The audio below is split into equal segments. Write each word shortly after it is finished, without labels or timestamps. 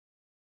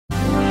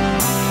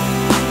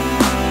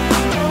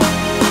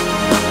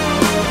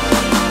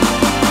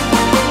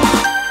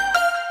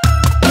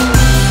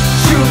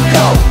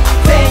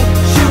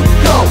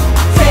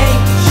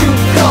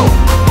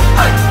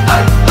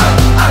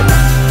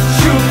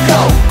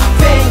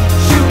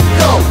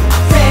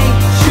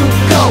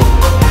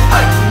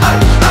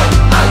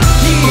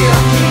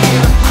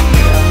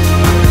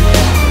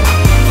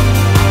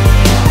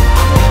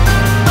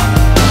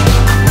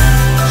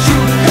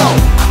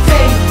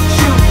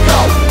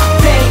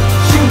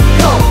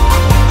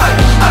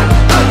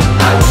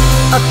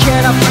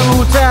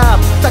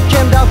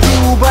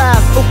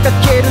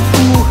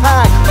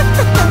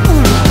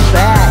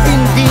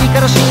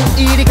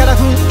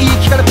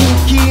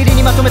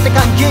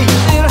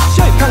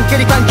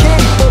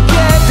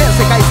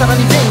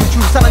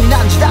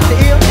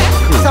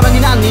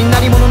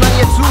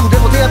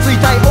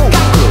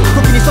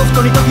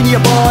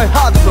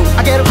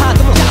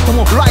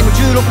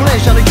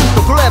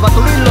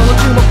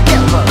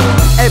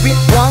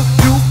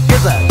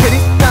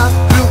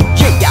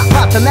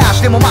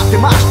でも待って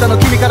ましたの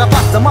君からパ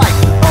スタマイク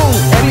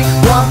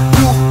Everyone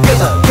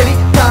together テリ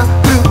カン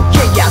ル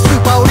ーケアス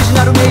ーパーオリジ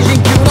ナル名人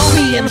級の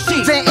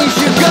BMC 全員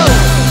集合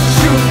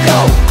集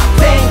合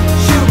全員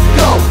集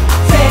合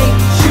全員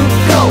集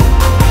合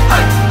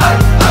はいはい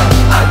はい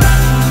はい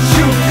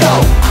集合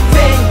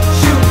全員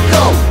集合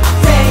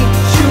全員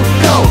集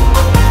合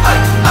はい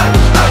はい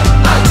はい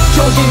はい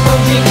超人凡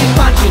人一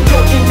般人超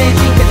人名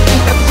人鉄人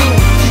達人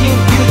知人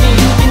友人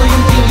友人の友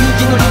人友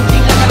人の隣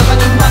人だから他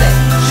人まで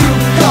集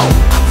合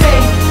全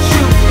員集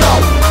合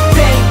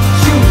全員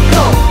集合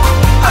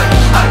はい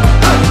はい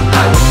はい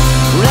はい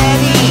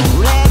Ready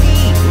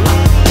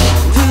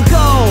to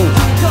go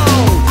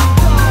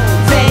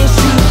全員集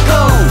合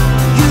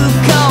You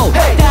go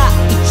大中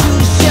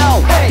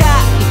小大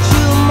注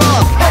目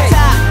大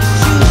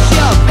就職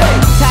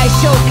最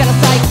初から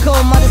最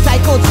高まで最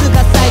高通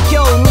過最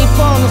強日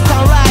本の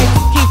サンライズ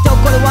きっと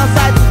これワン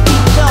サイズ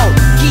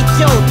吉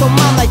祥止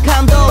まんない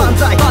感動万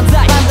歳万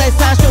歳万歳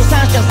三唱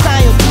三者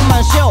三様不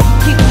満章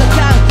キックザ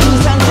カン空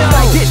三条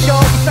大でしょ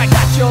大合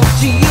唱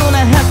自由な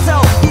発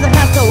想いざ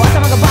発想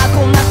頭がバ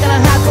コンなったら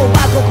箱バ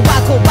コ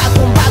バコバ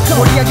コンバコ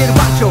ン盛り上げる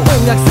番長音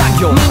楽産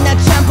業みんな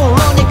チャンポンロン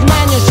ネック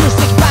何を出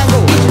席番号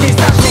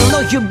1.3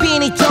の指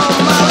に止ま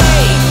れ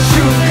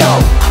集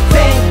合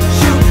全員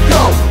集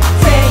合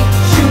全員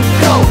集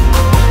合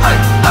はい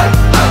はいはい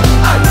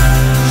はい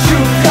集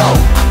合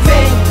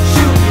全員集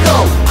合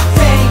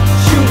全員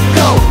集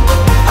合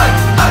はい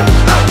はいはい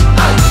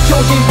はい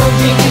超人凡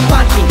人一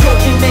般人超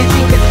人名人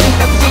鉄人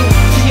達人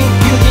知人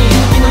友人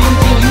友人の友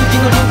人友人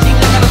の隣人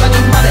だから他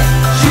人まで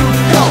集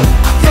合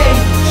全員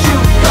集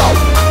合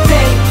全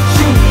員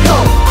集合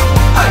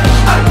はい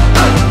はい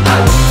はいは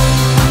い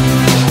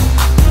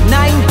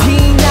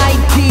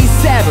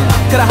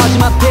1997から始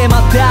まって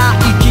また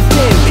生きて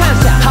る感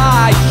謝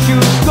はい集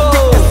合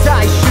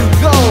再集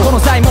合この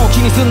際も気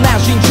にすんなよ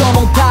身長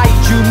も体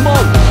重も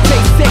成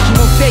績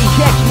も性癖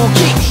も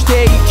キープし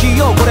て生き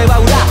ようこれは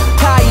裏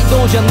街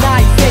道じゃな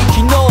い正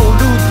規の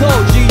ルート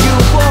自由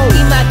を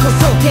今こ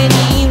そ手に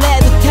入れ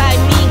るタイ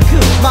ミング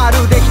ま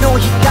るで日の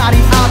光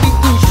浴び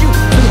飲酒する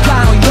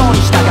かのように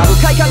従う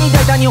快感に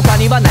大胆に他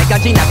にはない感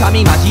じ中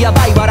身マジや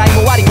ばい笑い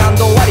もあり感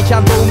動ありちゃ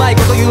んとうまい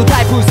こと言う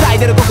タイプ塞い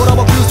でる心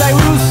も救済う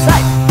るさ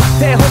いっ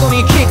てほど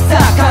にキックさ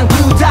カンク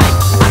ルータイム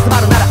集ま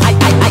るならアイア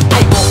イアイア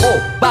イも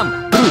うバン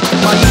ブルー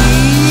マイ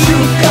集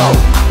合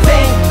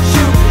全員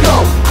集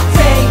合全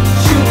員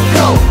集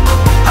合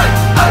はい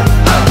はい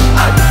はい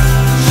はい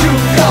集合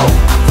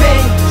全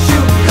員集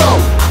合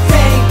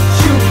全員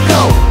集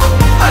合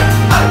はい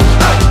はいは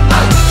いは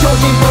い超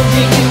人凡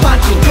人一般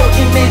人超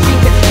人名人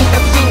鉄人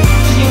達人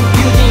知人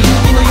友人友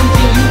人の友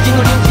人友人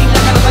の隣人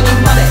だから他人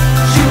まで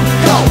集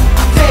合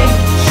全員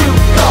集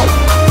合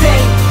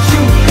全員集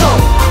合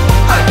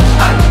はい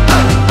はいはい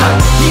は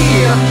い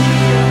Yeah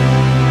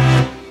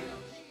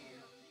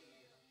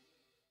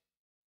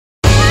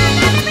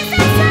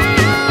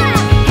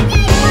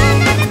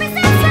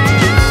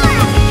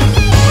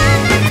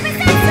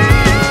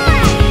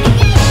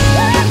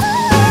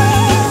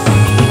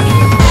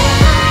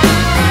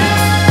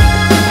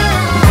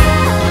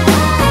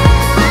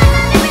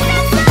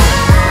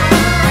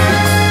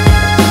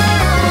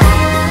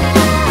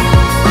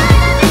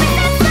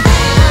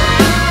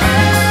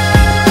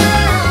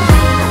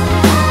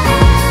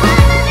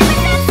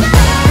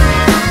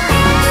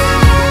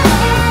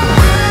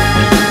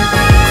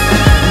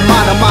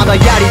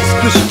やり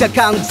尽くした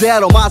感ゼ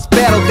ロマスベ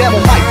ロでも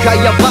毎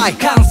回やばい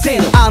完成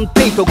度安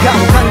定とかも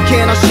関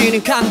係なし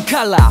にカン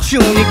カラー週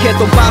に蹴飛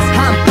ばす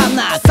半端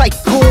な最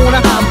高な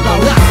アンバラ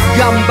ンス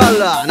頑張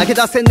らなきゃ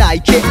出せな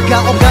い結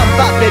果を頑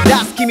張って出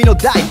す君の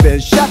代弁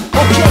者 OK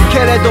け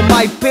れど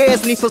マイペー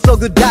スに注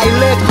ぐダイレ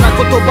クトな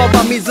言葉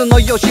は水の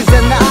よしぜ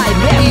ない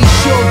一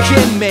生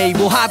懸命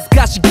を恥ず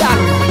かしがる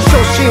初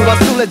心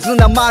忘れず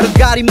な丸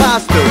刈りマ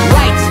スター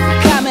Right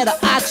カメラ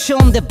アクシ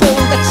ョンで棒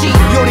立ち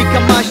よりか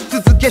まし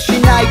続けし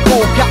ない後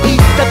悔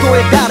たと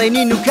え誰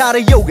に抜か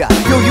れようが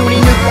余裕に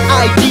抜く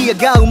アイデ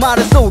ィアが生ま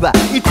れそうだ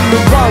いつも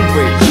ランウ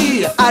ェ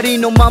イ、yeah、あり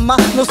のまま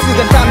の姿見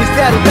せ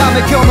るため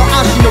今日の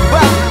足の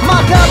バス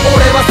また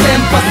俺は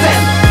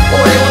 1000% 俺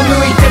を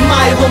抜いて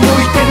前を向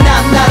いてな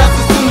んなら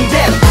進ん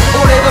でる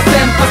俺は 1000%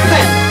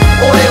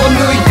 俺を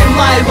抜いて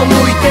前を向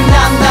いて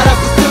なんなら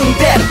進ん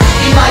でる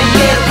今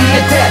言え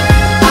てる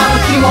あの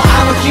日も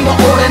あの日も俺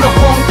の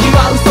本気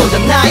は嘘じゃ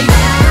ない経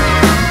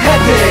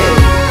て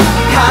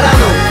から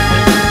の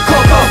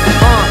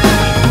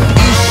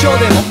一緒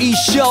でも一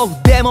緒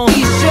でも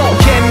一生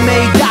懸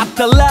命だっ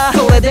たら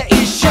それで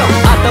一緒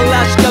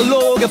新しか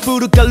ろうが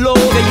古かろう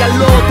がや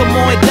ろうと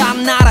思えた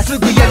ならす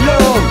ぐやろう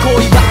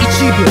恋は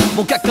1秒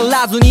もかか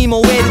らずに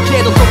燃える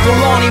けど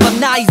心には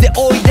ないぜ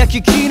追いだき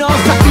昨日さ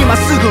今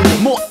すぐに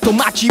もっと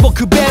薪を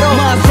くべろ混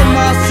ぜ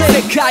混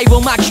ぜ世界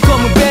を巻き込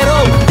むベ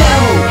ロで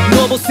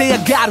ものぼせや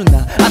がる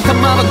な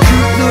頭はク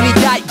ールに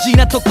大事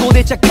なとこ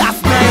で茶化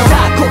すなよ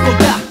さあここ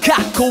だか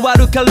っこ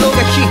悪かろう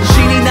が必死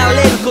にな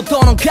れるこ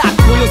とのかっ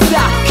こよ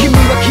さ君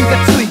は気が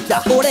つい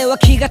た俺は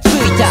気がつ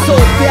いたそう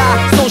だ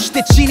そし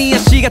て地に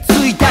足がつ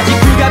いた軸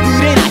がぶ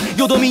れない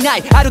よどみな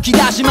い歩き出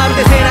しまる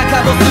で背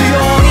中ボす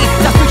ように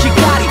刺す光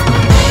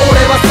俺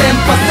は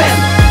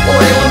1000%俺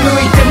を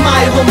抜いて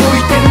前を向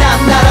いてな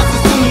んなら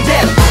進んで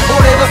る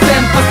俺は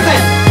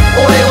1000%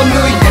俺を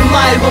抜いて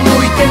前を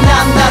向いて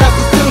なんなら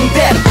進んで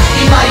る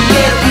今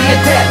言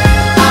えてる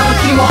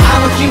あ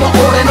の日も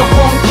俺の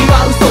本気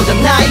は嘘じゃ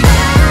ない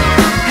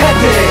ヘ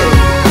ビ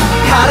ー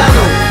から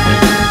の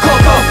こ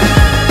こ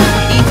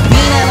いつみ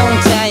んなの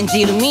んちゃ演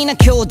じるみんな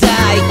兄弟ってわ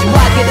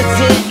けで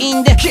全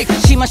員でキック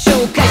しまし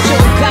ょうか紹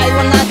介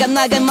は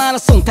長いマラ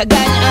ソン互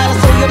いに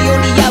争う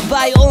よりヤ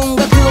バい音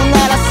楽を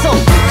鳴らそう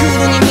ク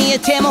ールに見え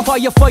てもファ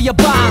イヤーバーン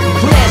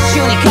フレッシ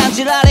ュに感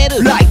じられ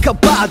る Like a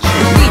badge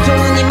リト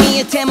ルに見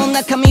えても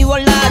中身は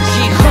ラジ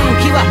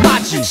本気はマ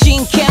ジ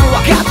真剣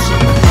はガ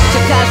チ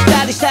茶化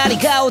したり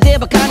顔で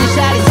バカにし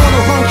たりその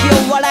本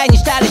気を笑いに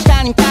したり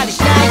下にいたりし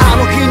ないあ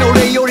の日の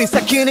俺より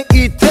先に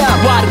言った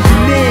悪く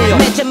ねえよ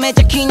めちゃめ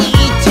ちゃ気に入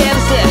って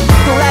るぜ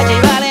ドライじゃ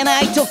いられ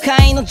ない都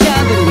会のジャ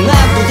ングル何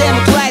度で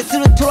もトライす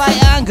るトライ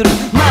アングル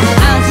まず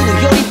案ず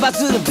るよりバ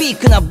ズるビ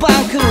ッグなバ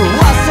ンクル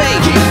What say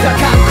キッザ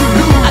カンク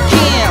ルー I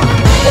can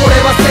俺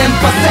は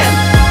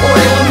1000%俺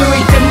を抜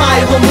いて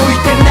前を向い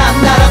てなん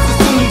なら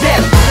進んで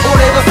る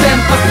俺は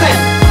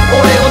1000%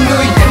俺を抜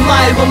いて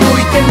前を向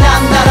いて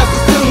なんなら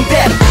進んで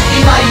る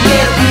今言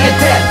え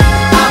てる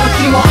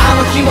あ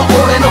の日も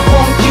俺の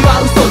本気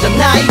は嘘じゃ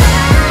ない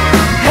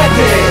ヘ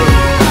ビー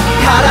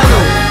からの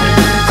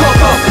こ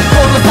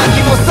の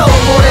先もそう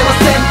俺は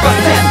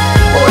1000%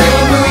俺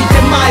を抜いて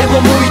前を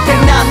向いて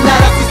なんな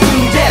ら進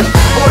んでる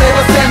俺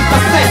は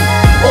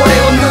1000%俺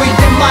を抜い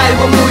て前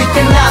を向い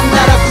てなん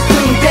なら進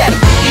んでる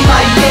今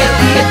言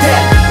えて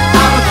る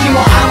あ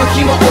の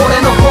日も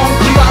俺の本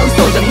気は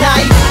嘘じゃな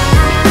い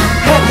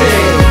ヘビ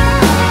ー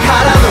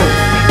からの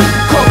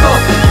こ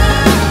こ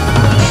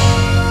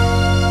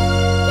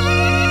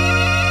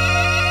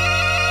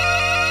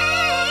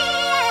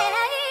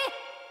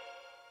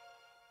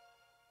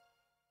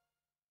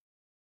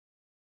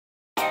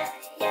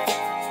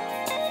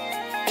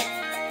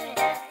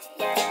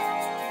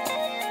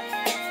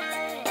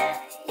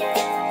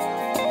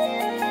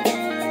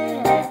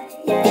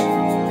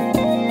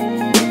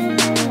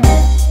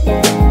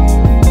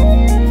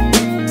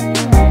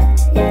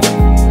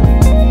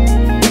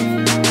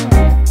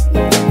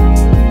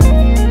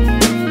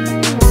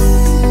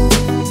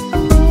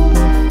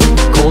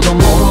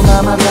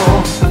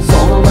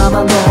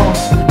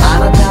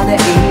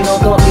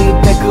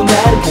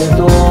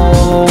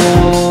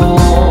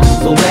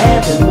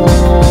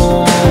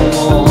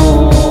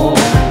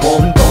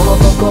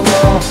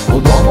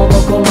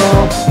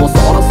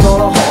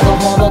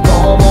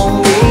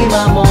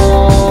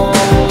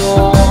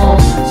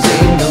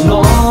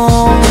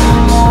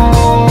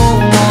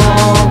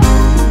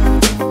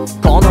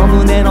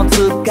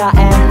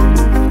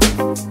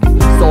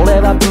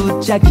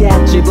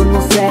自分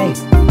のせい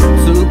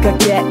つか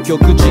結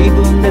局自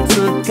分で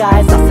使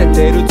えさせ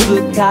てる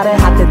疲れ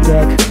果て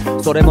て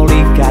くそれも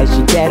理解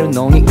してる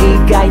のに意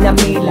外な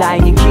未来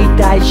に期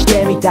待し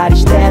てみたり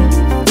してる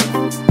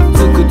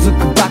つくづ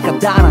くバカ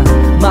だな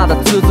まだ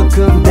続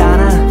くんだ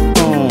な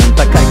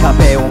高い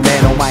壁を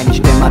目の前に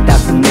してまた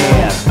すね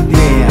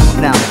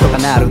るなんとか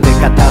なるで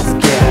片付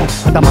ける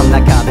頭の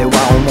中では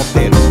思っ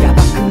てるや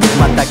ばくね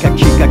また書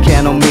きか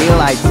けの未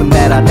来詰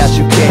めらダッ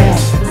シュケー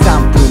ス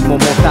3分も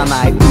持た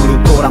ないウル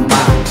トラマン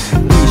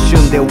一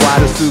瞬で悪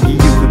すぎゆ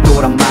く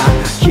ドラマ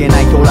消え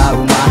ないトラウ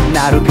マ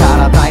なるか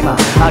らタイマ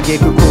ーあげ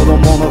く子供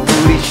の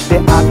ふりして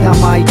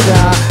頭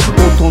痛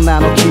大人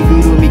の着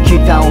ぐるみ着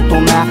た大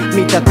人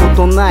見たこ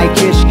とない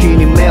景色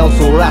に目を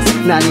そらす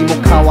何も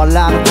変わ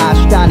らぬ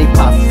明日に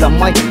パスザ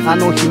マイあ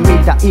の日見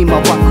た今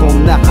はこ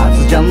んなは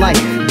ずじゃな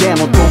いで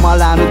も止ま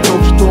らぬ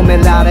時止め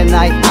られ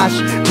ない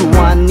足不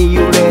安に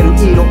揺れる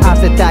色あ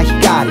せた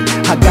光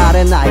剥が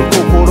れない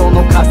心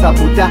のかさ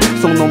ぶた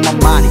そのま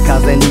まに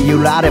風に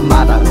揺られ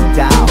まだ歌う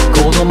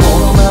子供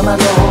のまま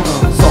の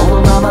そ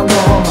のままの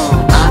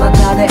あな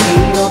たでいい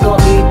のと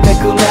言って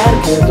くれ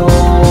るけど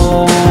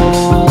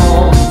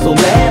そ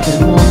れで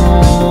も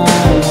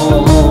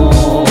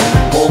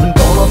本当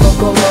のと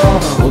ころ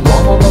子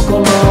供の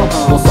頃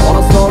もうそ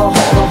ろそろほ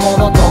どほ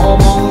どと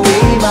思う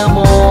今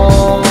も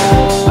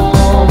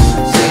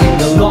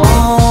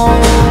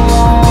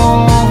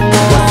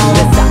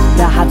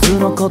はず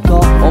のこと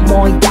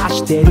思い出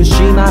してる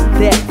しまっ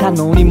てた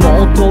のに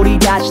もう取り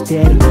出し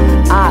てる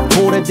ああ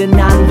これで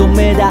何度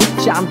目だ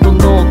ちゃんと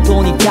ノー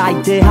トに書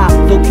いて貼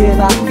っとけ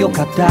ばよ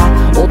かった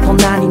大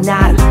人に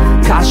なる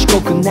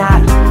賢くな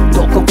る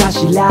どこか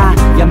しら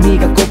闇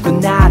が濃く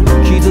なる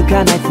気づ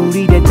かないふ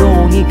りで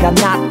どうにか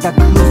なった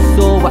ク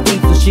ソはい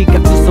つしか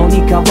嘘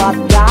に変わっ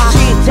た知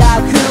っ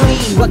たふ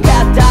り分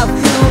かったふ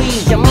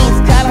りじゃ見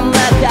つからな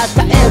かっ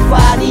たエヴ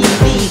ァリ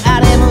ーあ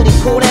れ無理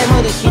これ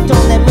無理人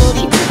眠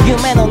り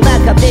夢の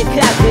中で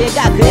描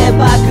くエ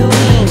バーグリ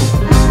ー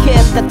ン消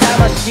えた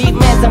魂目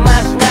覚ま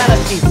しなら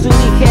しすり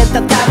減っ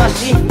た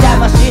魂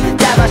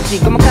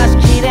ごまかし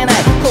きれない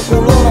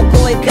心の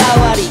声変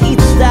わりい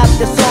つだっ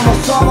てそも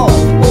そも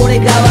俺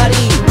が悪い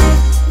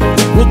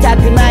見た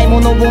くない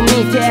ものを見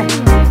て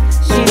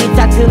知り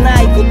たく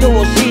ないこと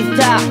を知っ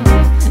た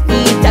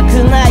言いた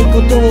くない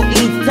ことを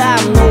言った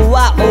の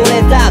は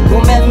俺だ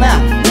ごめん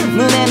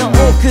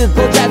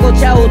くごちゃご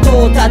ちゃ音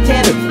を立て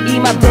る。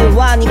今で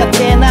は苦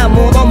手な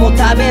ものも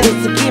食べる。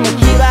好きも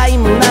嫌い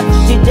もなく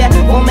して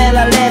褒め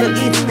られる。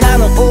いつか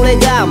の俺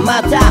が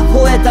また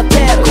吠え立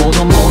てる。子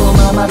供の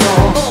ままの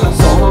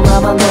その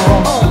ままの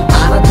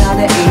あなた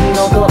でいい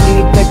のと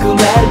言ってくれ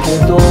るけ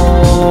ど、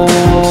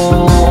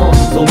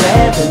そ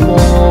れでも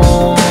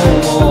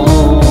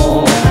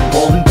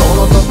本当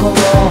のところ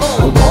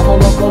子供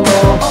の頃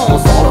もう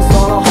そろそ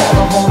ろほど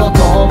ほどと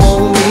思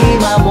う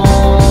今も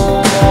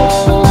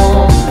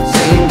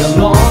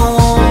Sing-along。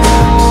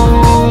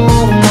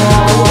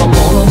子供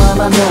のまま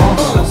の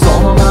そ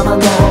のまま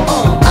の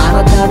あ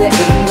なたでいい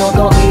のと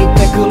言って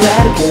くれ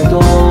るけど、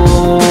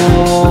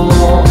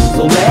そ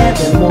れで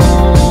も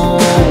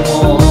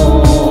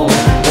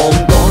本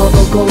当のと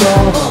ころ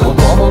子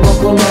供の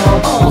頃も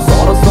うそ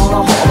ろそろ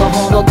ほどほ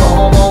どと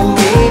思う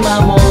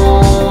今も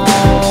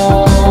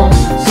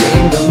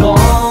Sing-along。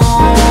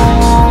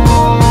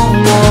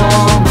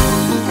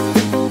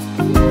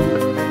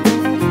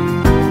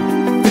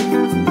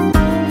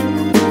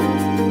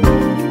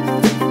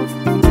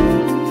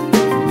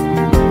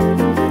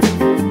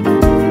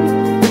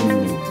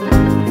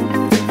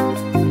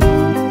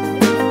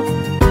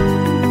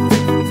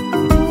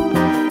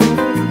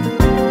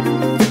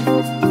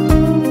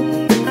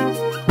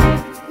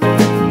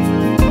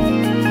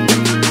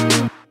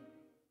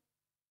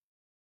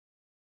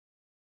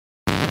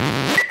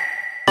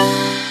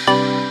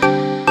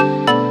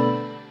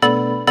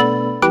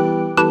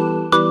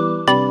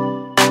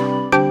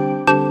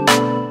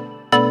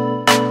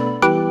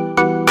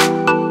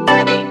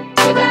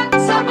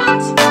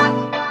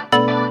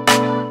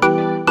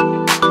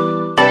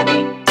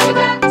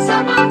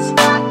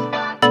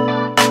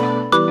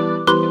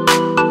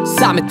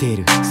冷めて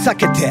る避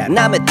けて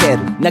舐めてる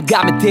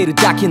眺めてる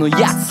だけの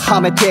やつ。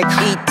はめてく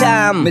一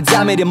旦目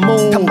覚めりゃも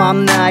うたま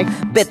んない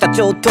ベタ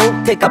上等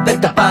てかベ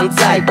タ万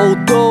歳。王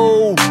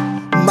道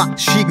まっ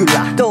しぐ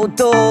ら堂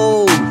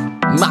々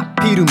真っ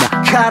昼間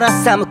から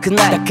寒く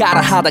ないだか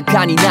ら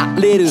裸にな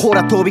れる。ほ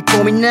ら飛び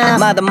込みな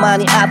まだ間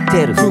に合っ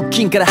てる。腹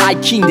筋から背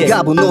筋で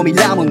ガブ飲み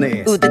ラム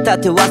ネ腕立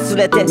て忘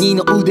れて二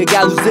の腕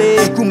がうぜ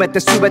え。含めて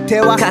全て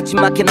は勝ち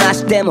負けな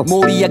しでも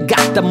盛り上がっ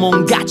たも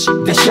ん勝ち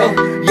でしょ。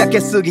焼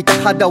けすぎた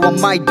肌は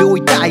毎度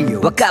痛い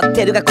よ。分かっ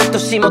てるが今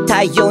年も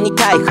太陽に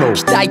逮捕。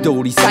期待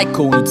通り最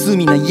高に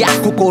罪なや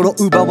つ。心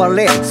奪わ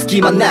れ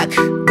隙間な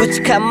くぶ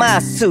ちかま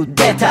す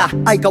出た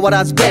相変わ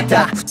らずベ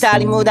タ二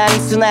人無駄に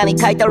砂に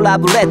書いたラ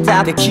ブレ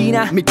ター的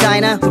なみた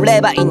いな振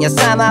ればいいんや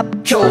さま。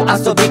今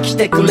日遊び来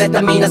てくれ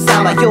た皆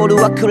様。夜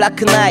は暗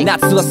くない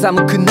夏は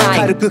寒くない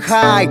軽く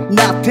ハイ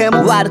なって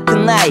も悪く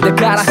ないだ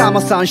からサ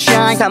マーサンシ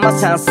ャインサマ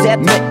サンセット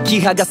メッキ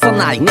剥がさ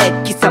ない熱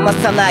気冷ま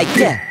さない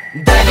で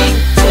ダイビング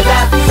to the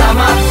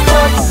summer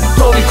spot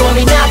飛び込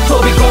みな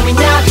飛び込みな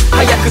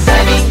早く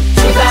ダイビン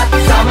グ to the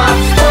summer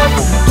spot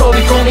飛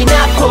び込みな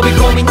飛び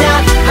込みな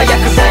早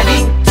くダイビ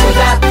ング to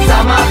the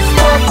summer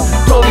spot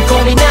飛び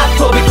込みな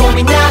飛び込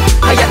みな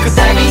早く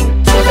ダイビング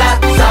to the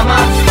summer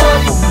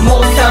spot も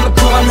う寒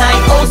くはないオ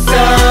ーサム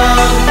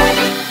ダイ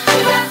ビング to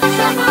the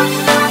summer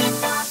spot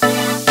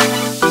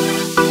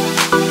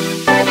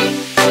ダイビング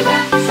to the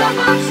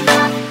summer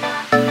spot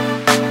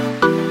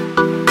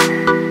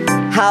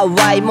ハ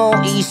ワイも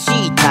いいし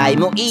タイ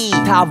もいい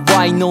ハ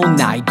ワイの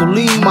ナイト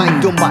リー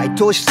毎度毎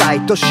年再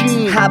都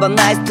心 Have a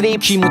nice trip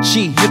気持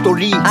ちいいゆと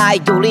りア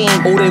イドリン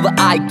俺は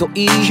愛と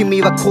いい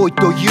君は恋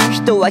という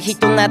人はひ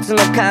と夏の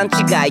勘違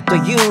いと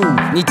いう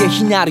似て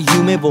非なる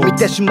夢を見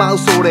てしまう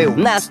それを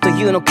夏と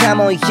いうのか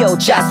もよ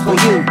Just for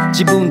you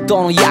自分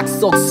との約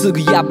束す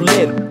ぐ破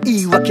れる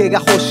言い訳が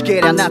欲し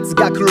けりゃ夏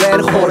がくれ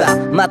るほら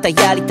また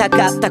やりた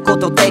かったこ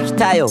とでき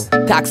たよ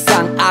たく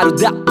さんある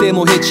だって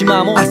もヘチ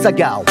マも朝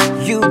顔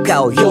夕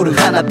顔夜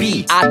花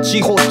火あっ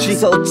ちこっち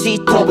そっ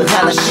ち飛ぶ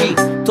話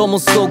灯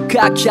そう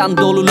かキャン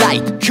ドルラ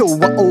イト今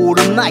日はオー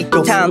ルナイ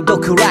ト単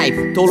独ライ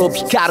ブトロ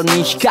ピカル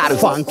に光る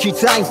ファンキー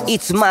タイムい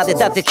つまで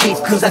だってキ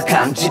ックザ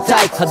感じ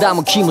たい肌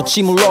も気持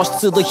ちも露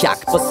出度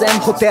 100%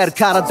 ホテル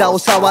体を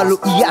触る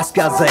癒す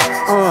風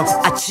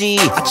あち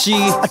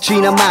あち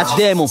なマジ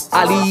でも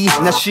あり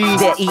なし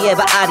で言え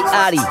ば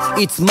ありあ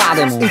りいつま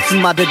でもいつ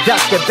までだっ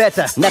てベ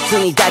タ夏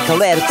に抱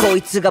かれるこ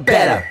いつがベタ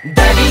ダイ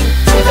ビング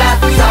to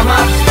the summer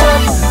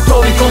spot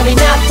飛び込み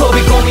な飛び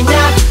込みな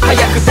早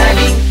くダイ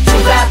ビング to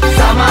the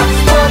summer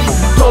spot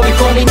飛び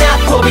込みな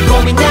飛び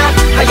込みな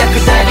早く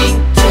ダイビン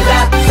グ to the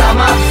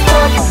summer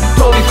spot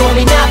飛び込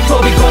みな飛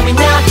び込み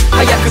な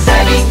早く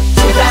ダイビング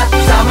to the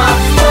summer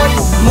spot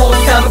もう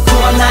寒く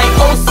はない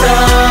オーサ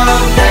ム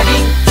ダイビ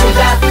ング to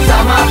the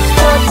summer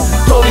spot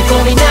飛び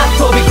込みな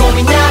飛び込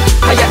みな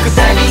早く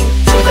ダイビン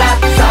グ to the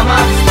summer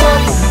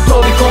spot 飛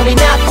び込み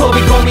な飛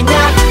び込みな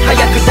早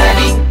くダイ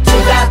ビング to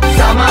the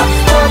summer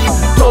spot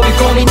飛び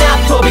込みな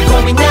飛び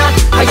込みな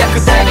早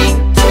く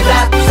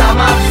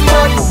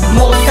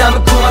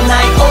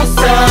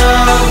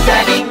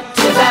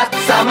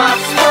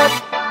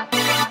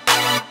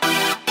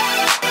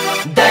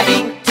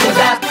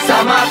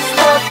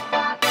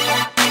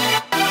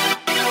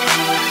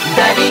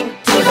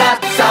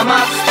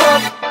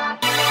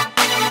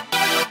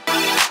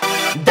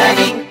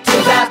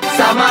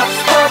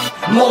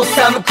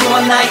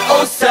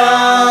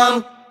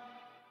awesome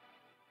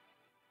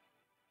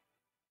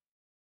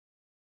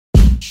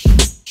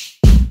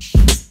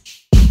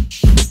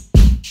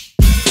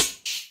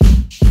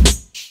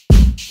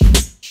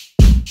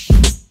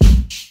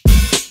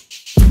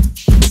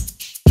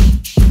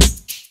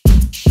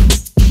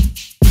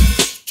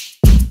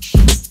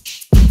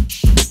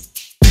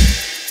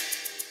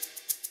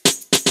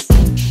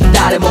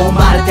誰も生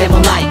まれても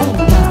ない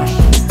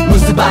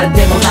結ばれ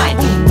てもない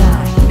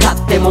勝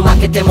っても負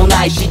けても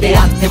ないし出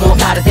会っても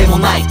別れても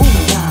ない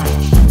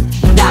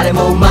誰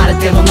も生まれ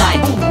てもない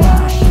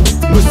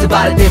結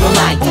ばれても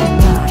ない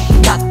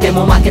勝って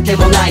も負けて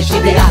もないし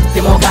出会っ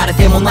ても別れ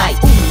てもない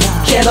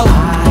けどな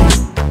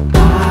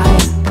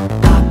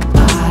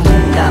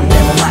んで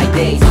もない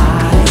Days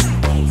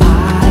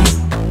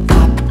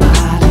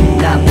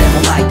なんでも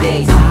ない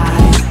Days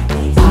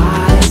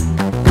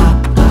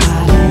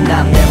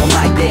なんでも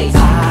ない Days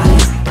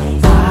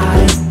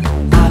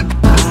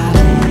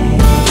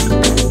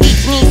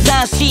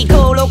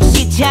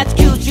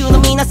 1,2,3,4,5,6,7,8,9,10の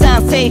皆さ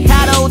ん Say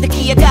hello 出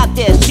来上がっ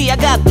て仕上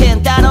がって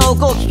んだろう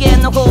ご機嫌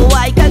の方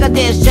はいかが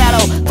でしゃろ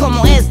うコ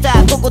モエスタ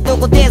ーここど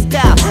こです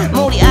か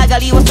盛り上が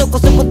りはそこ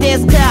そこで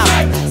すか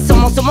そ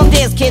もそも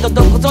ですけど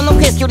どこぞのフ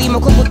ェスよりも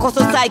こここ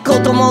そ最高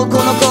と思う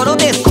この頃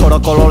ですコロ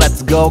コロレッ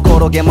ツゴ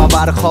ー転げ回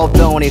るほ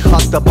どにホ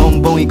ットボ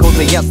ンボン行こう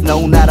ぜ Yes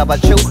No ならば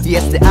True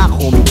Yes でア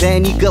ホみて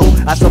に Go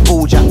遊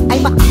ぼうじゃん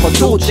今アホ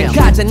どうじゃん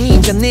母ちゃん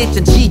兄ちゃん姉ち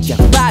ゃんじいちゃん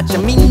ばあちゃ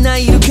んみんな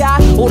いるか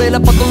俺ら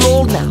パト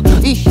ロールな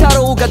言った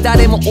ろうが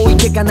誰も置い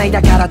てかない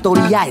だからと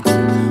りあえず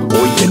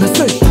置いてな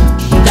さい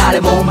誰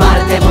も生ま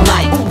れても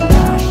ない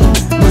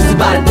結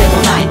ばれて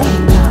もない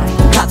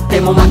勝って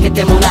も負け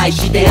てもない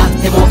し出会っ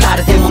ても別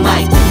れてもな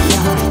い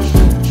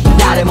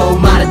誰も生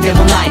まれて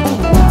もない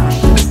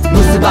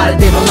結ばれ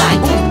てもない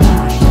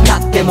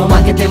勝っても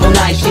負けても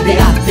ないし出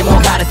会っても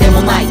別れて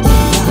もない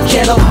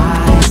けど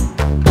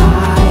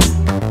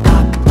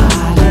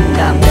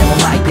なんでも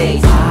ない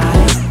Days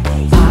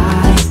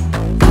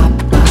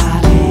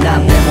な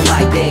んでも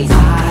ない Days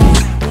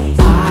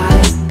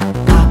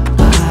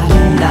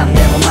なんで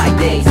もない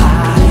Days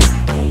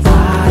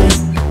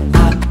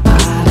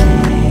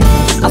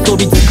遊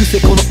び尽くせ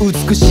この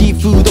美しい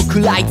フード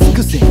食らい尽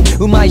くせ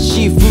うまい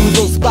シーフー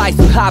ドスパイ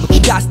スハーブ効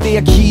かせて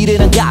焼き入れ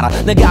ながら流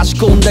し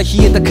込んだ冷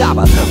えたカ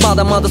バーま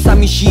だまだ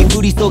寂しいふ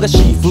り忙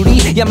しいふ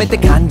りやめて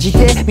感じ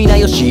てみな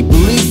よしぶ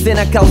り背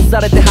中押さ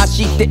れて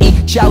走って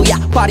いっちゃうや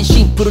っぱり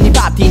シンプルに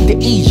パーティーって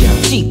いいじゃん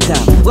時間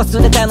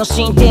忘れ楽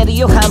しんでる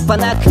よ半端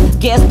なく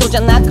ゲストじ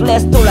ゃなくレ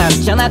ストラン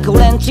じゃなくオ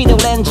レンジでオ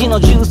レンジの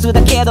ジュース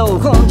だけど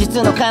本日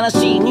の悲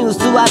しいニュース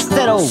は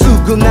ゼロす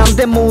ぐなん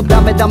でも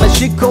ダメダメ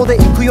執行で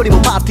行くより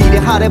もパーティーで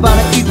晴れ晴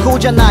れ行こう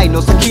じゃない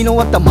の先の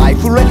あったマイ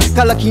フレ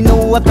から昨日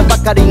あったば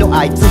かりの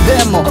あいつ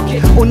でも、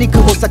お肉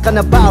お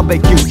魚バーベ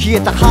キュー冷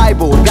えたハイ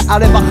ボールがあ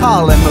れば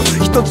ハーレム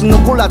一つ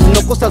残らず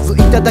残さずい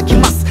ただき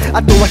ます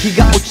あとは日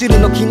が落ちる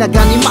の気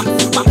長に待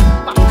つ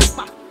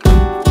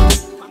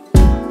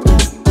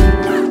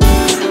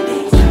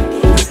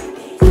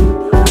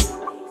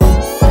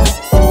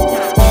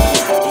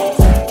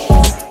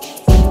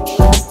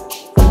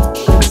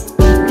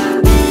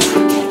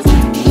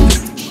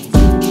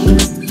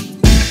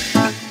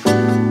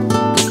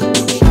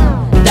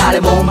誰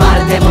も生ま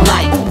れても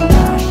ない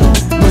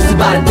結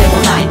ばれても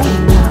ない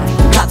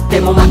勝って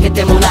も負け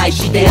てもない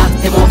し出会っ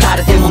ても別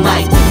れてもな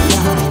い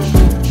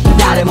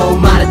誰も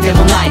生まれて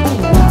もない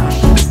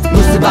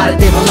結ばれ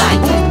てもない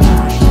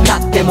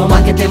勝っても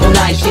負けても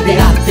ないし出会っ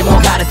ても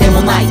別れて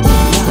もない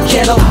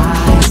けど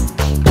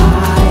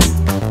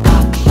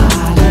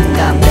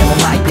なんでも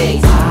ない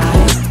Days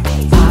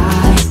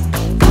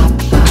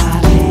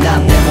な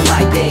んでも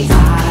ない Days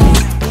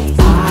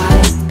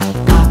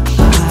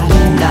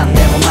なん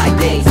でもない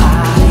Days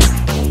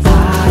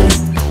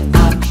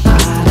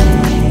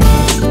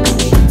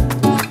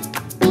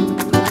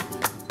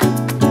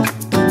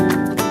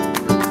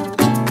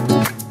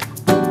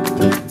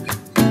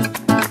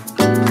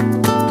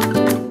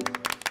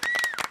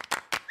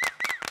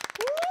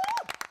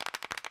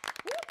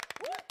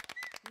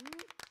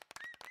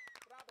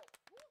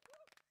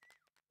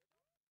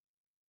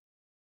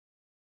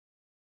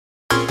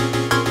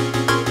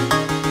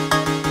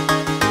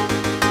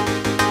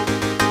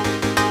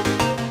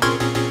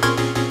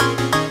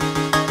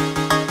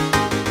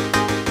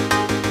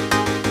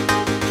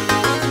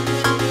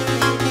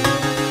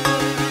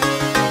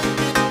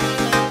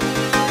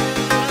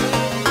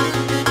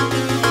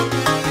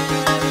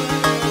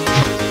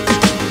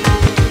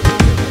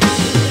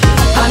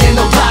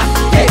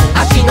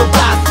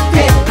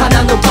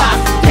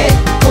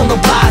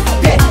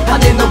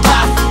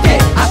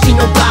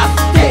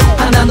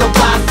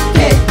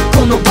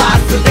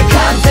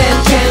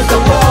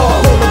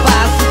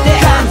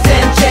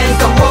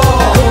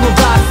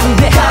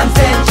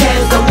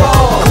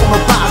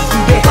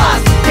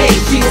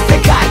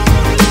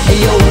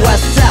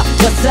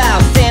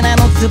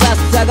翼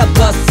が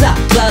バッサ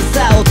バッ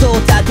サ音を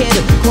立てる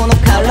この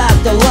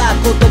体は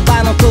言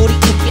葉の通り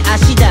浮き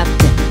足だっ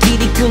て離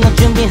陸の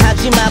準備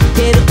始まっ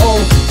てるオ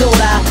ート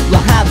ラ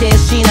は果て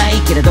しな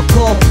いけれど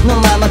この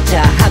ままじ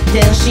ゃ発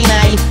展し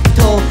ない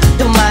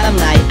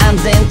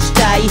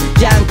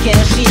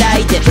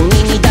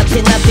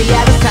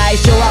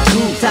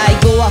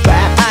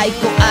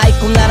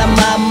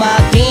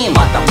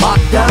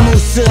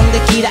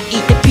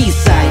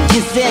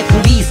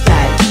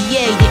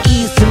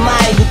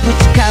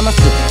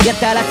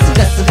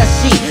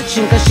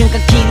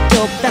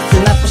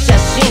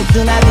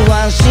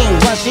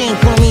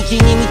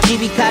道に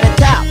導かれ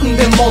た。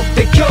でもっ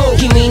て今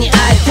日君に会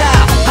えた。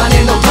羽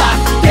伸ば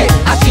して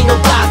足伸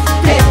ばし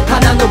て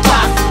鼻伸ば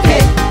して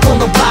こ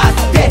のバ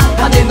スで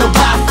羽伸ば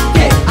し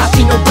て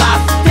足伸ば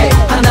して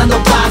鼻伸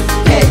ばし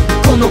て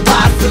この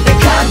バスで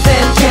完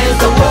全チェン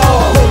ジこ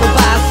の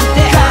バス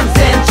で完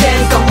全チェ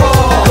ンジこ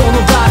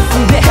のバス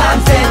で完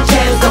全チ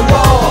ェンジこ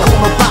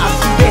のバ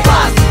スで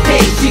バス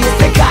で新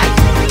世界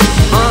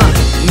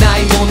な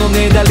いもの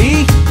ねだ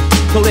り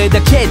それ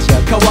だけじゃ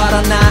変わ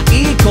らな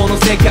いこの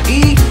世界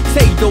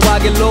精度上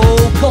げろ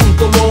コン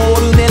トロ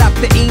ール狙っ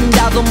ていいん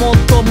だぞもっ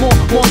とも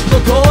もっと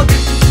遠く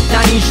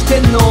何して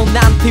んの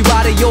なんて言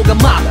われようが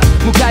まだ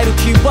迎える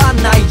気は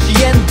ない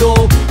ジエンド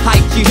配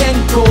置変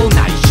更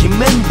ないし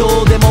面倒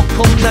でも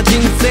こんな人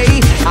生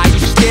愛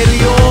して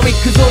るよ行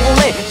くぞ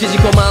俺縮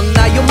こまん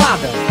ないよま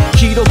だ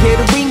広げ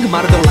るウィング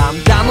まるでラ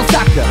ンダーのサ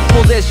ッカー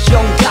ポゼッシ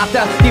ョン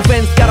型ディフ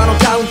ェンスからの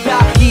カウンタ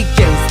ー意見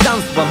スタ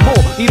ンスはも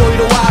ういろい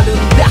ろあるん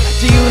だ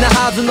自由な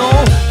はずの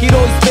広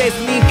いスペー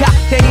スに勝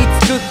手に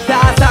作っ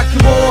た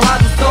策を外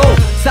そう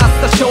さっ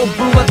さ勝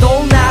負は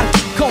どうなる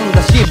今度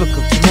は渋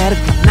く決める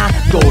かな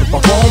ゴール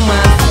パフォーマ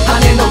ンス羽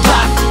伸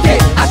ばして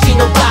足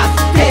伸ば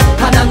して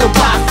鼻伸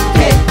ばし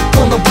て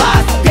このバ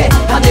スで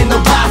羽伸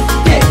ば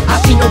して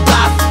足伸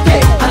ばし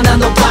て鼻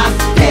伸ば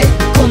して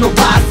この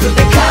バス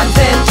で完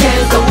全チェ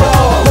ンジこ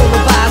の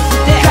バス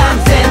で完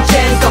全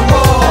チェンジこ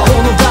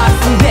のバ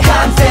スで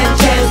完全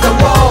チェンジ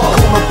こ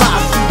の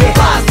バスで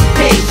バス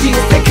で新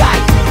世界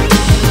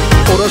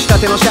おろした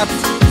てのシャツ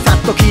さ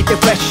っと聞いて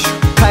フレッシュ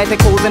変えて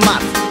こうぜま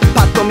ず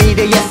パッと見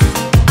でイエ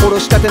スおろ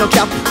したてのキ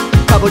ャッ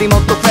プかぶりも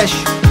っとフレッ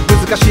シュ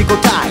難しい答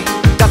え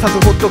出さず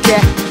ほっとけ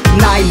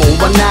ないもん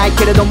はない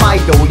けれど毎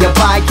度や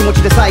ばい気持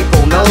ちで最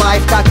高なライ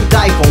フ深く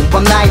台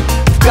本はない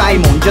深い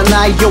もんじゃ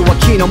ない弱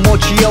気の持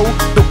ちよう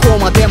どこ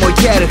までもい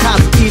けるは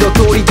ず色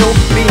とりど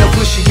りの不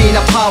思議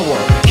なパワ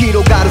ー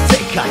広がる世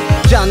界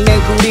邪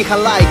念振り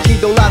払い気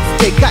取ら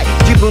ずでかい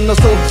自分の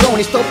想像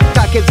にストップ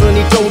かけず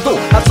に堂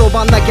々遊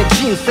ばなきゃ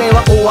人生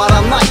は終わ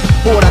らない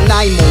ほら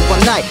ないもんは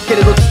ないけ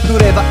れど作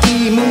れば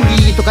いい無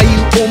理とかい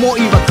う思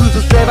いは崩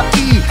せば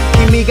いい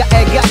君が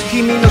描く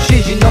君の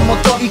指示のも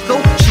と行こ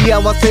う幸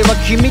せは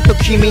君と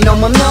君の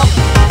もの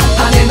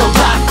羽伸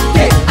ばし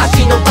て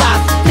足伸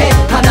ばして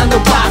鼻伸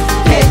ば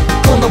して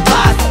この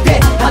バスで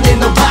羽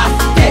伸ば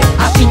して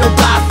足伸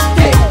ばし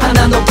て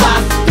鼻伸ば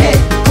して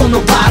この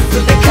バス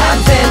で完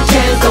全チ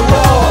ェンジこ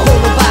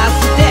のバ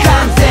スで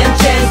完全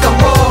チェンジこ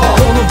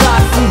のバ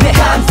スで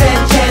完全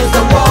チェンジ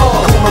こ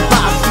の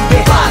バス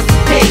でバス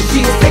で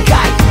新世界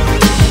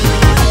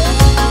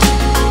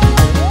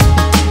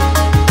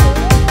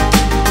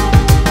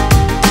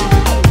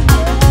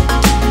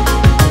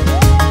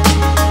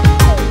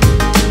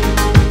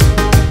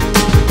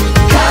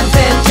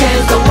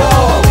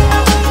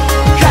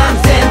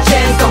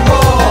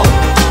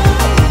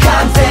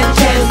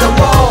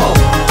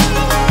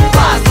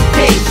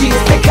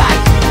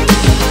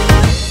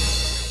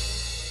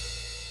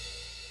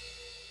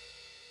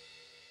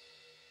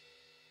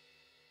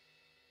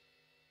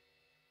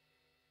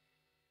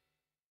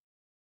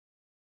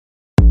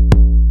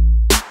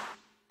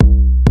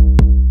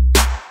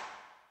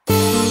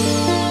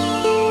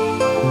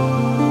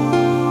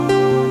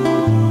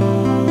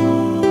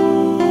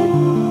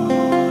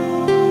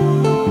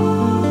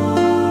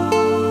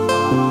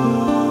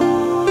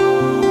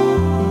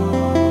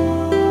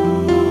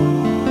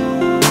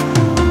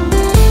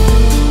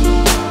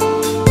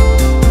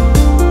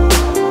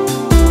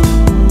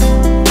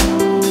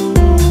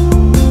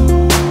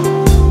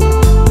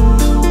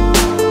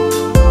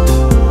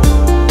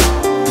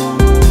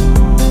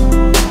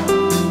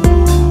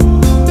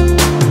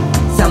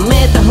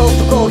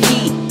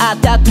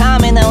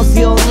温め直す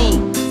ように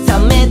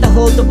冷めた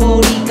ホットボ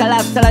ーリーか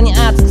らさらに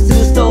熱くす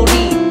るストーリ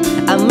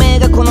ー雨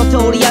がこの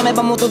通り止め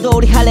ば元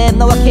通り晴れる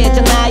のわけじ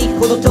ゃない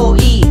ほど遠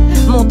い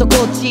もっとこ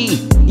っ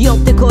ち寄っ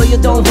てこいよ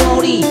Don't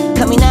worry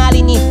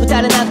雷に打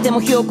たれなくても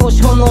火起こ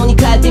し炎に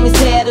変えてみ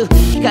せる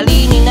光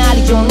にな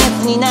り情熱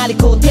になり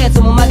鋼鉄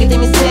も曲げて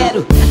みせ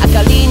る明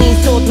かりに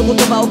そっと言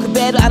葉をく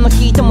べるあの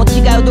日とも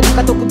違うどこ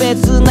か特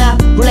別な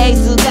フレー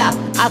ズが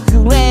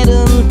溢れ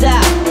るん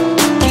だ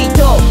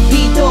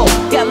人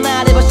が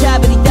なれば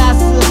喋り出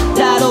す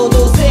だろう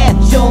どうせ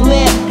照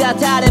明が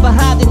当たれば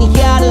派手に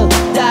やる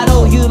だ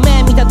ろう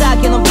夢見ただ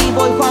けの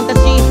b-boy ファンタ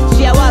ジ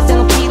ー幸せ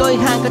の黄色い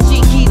ハンカ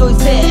チ黄色い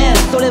声援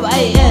それは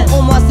永遠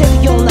思わせ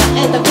るような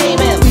エンターテイ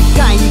メント1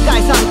回2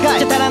回3回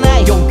じゃ足らな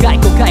い4回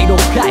5回6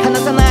回離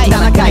さない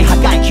7回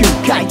8回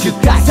9回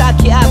10回さっ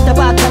き会った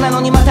ばっかな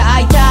のにまた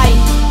会いたい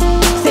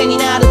癖に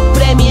なるプ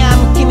レミア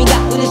ム君が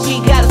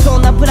嬉しがるそ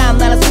んなプラン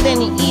ならすで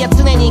にいや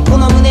常にこ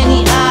の胸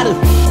にあ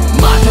る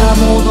また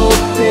戻っ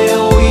て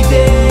おいで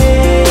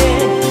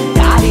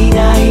足り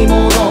ない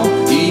もの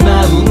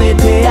今埋め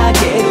てあ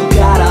げる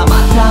からま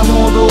た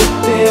戻っ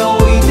てお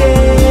い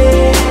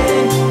で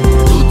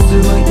うつ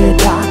むいて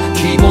た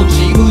気持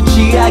ち打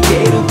ち上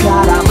げる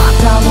からま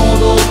た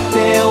戻っ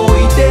てお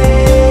いで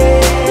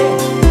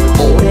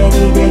俺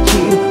にでき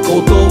る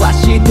ことは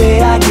し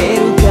てあげ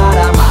るか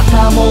らま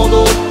た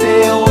戻っ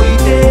ておい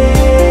で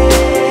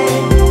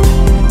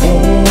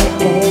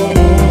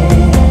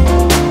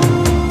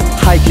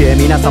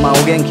皆様お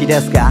元気で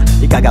すか？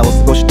いかがお過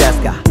ごしで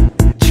すか？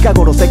近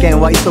頃世間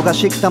は忙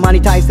しくたま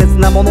に大切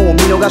なものを見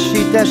逃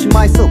してし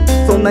まいそう。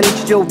そんな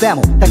日常で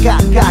も高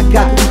く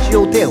一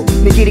応手を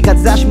握りか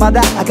ざしま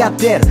だ上がっ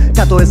てる。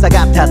たとえ下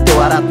がったって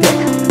笑って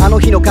く。あの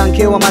日の関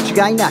係は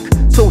間違いなく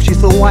相思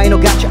相愛の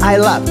ガチ I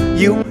love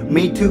you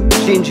me too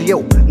信じよ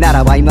うな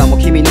らば今も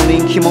君の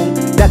人気者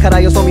だから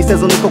よそ見せ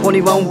ずにここ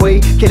にワンウェ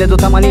イけれど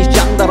たまにしち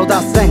ゃうんだろ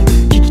脱線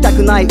聞きた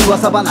くない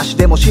噂話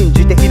でも信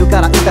じているか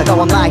ら疑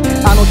わない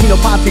あの日の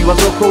パーティーは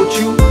続行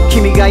中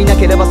君がいな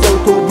ければ相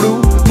当ブル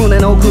ー胸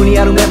の奥に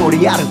あるメモ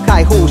リアル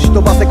解放し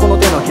飛ばせこの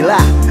手のひら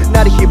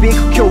鳴り響く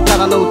今日か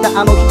らの歌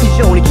あの日以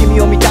上に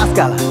君を満たす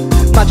から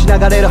街流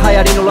れる流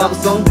行りのラブ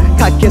ソング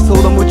かっけそ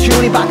うの夢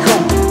中にバックホ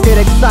ーム照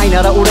れくさい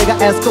なら俺が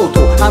エスコー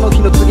トあの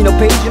日の次の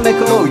ページめ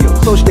くろうよ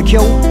そして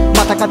今日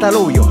また語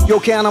ろうよ余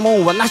計なも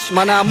んはなし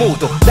マナーモー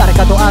ド誰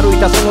かと歩い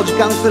たその時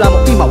間すら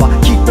も今は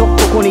きっと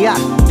ここにあ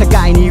る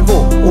互いに言お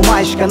うお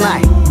前しかな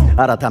い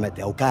改め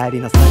てお帰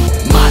りなさい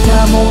ま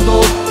た戻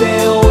っ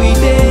ておい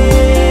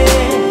で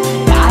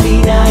足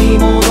りない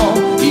もの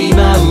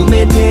今埋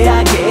めて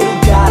あげる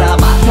から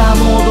また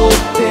戻っ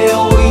て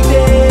おい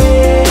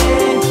で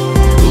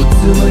う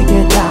つむい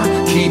てた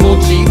気持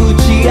ち打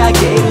ち上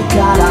げるか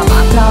らま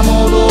た戻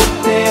っ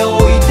てお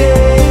いで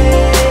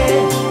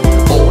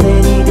俺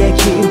にでき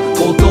る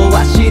こと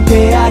はし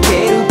てあ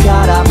げる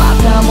からま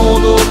た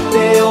戻っ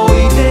てお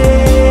いで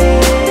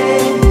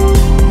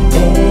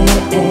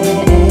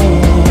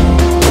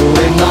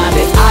俺ま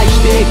で愛し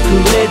てく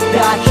れ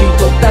た人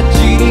た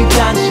ちに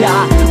感謝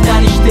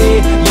何して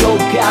よ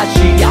か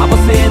幸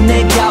せ願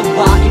う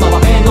わ今は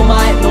目の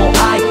前の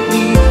愛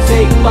に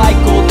精一杯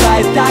答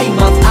えたい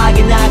まずあ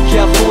げなき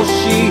ゃ欲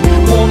しい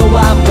もの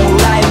はも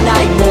らえな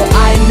いもう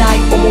会えな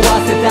い思わ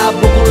せた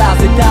ボコら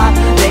せた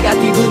ネガ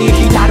ティブに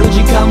浸る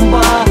時間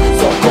は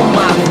そこ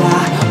までだ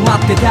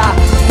待ってた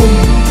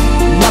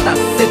待た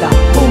せた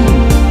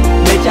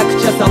めちゃく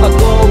ちゃ騒ごう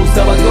語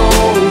ろ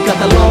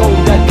う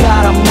だ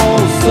からも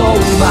うそ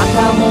うま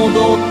た戻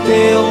っ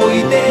てお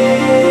いで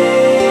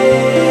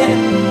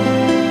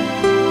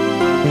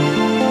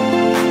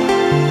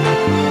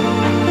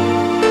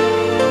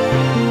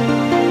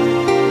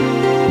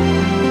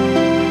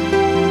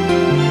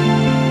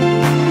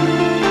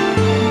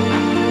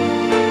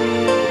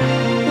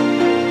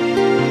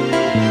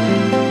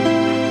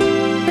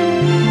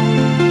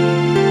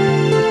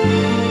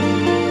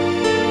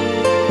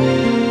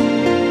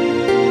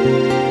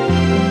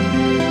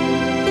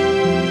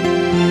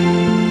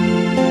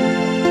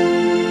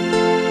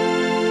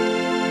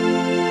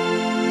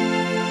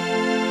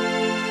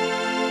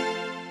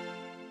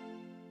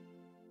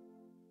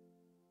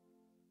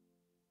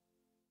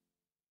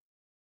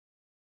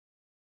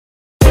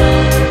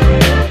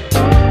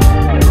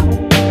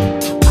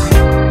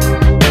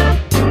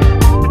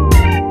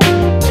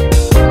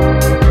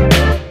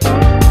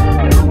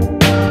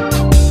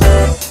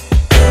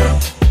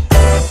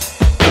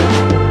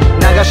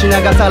流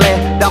され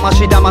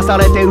騙さ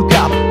れて浮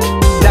かぶ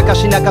泣か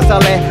し泣かさ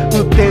れ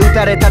打って打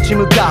たれ立ち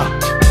向かう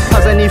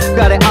風に吹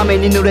かれ雨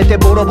に濡れて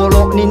ボロボ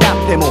ロにな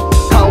っても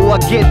顔上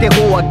げて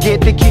頬上げ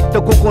てきっ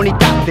とここに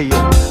立ってよ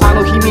あ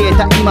の日見え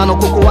た今の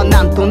ここは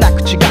なんとな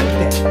く違くて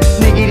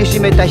握りし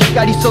めた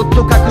光そっ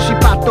と隠し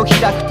パッと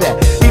開く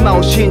て今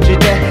を信じ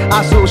て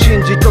明日を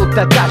信じとっ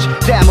たたち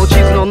でも地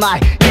図のな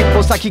い一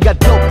歩先が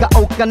どっか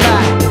おっかない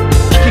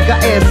引き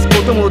返す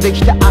こともで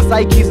きた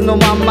浅い傷の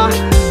まんま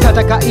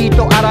戦い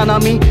と荒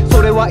波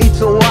それはい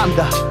つ終わん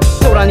だ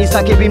空に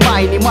叫び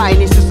前に前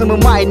に進む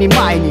前に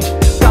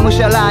がむ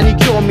しゃらに今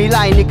日未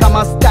来にか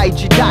ますたい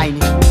時代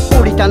に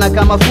降りた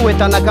仲間増え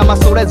た仲間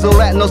それぞ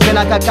れの背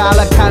中か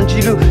ら感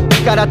じる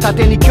力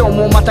盾に今日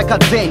もまた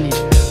風に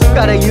吹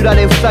かれ揺ら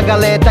れ塞が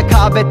れた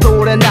壁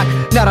通れな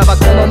くならば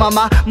このま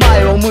ま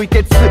前を向い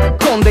て突っ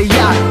込んでや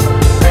る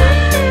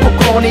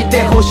ここにいて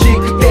欲し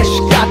くて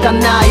仕方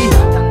ない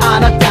あ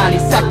なたに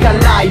逆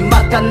らい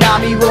また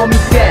波を見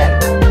て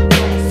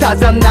さ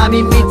ざ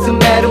波見つ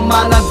める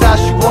眼差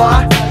し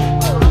は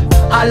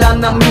荒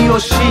波を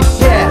知っ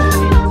て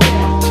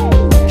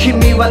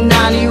君は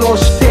何を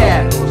し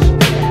て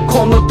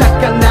この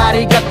高鳴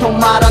りが止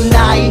まら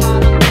ない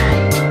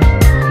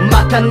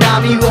また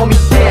波を見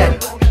てる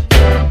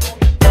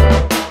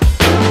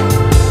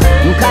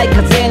向かい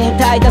風に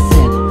歌い出せ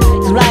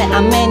辛い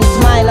雨にス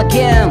マイルア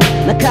ゲン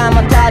仲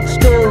間たち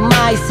とう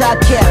まい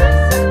酒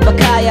バ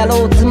カ野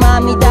郎つま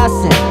み出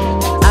せ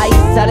愛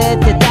され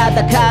てた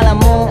だから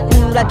も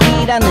う裏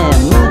切らねえ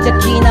無邪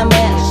気な目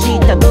し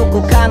たど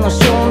こかの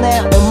少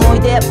年思い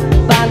出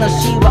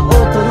話は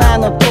大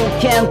人の刀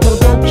剣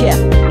届けい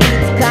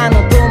つかの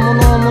友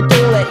のもと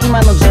へ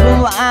今の自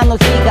分はあの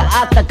日が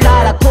あった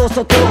からこ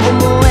そと思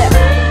え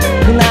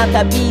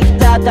再び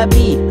歌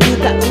び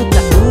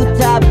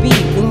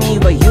海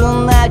は夕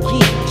泣き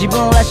自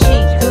分らしい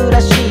暮ら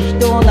し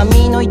人並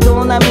みの営み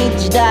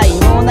時代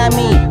の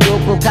波ど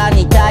こか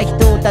にいた人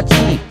た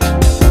ち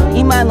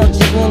今の自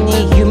分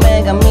に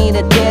夢が見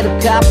れてる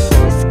か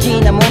好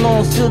きなもの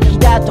を好き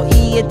だと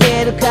言え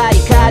てるか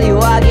怒りを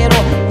あげろ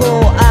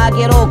こうあ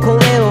げろ声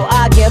を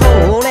あげ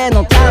ろ俺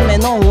のため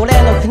の俺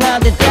の船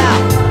出だ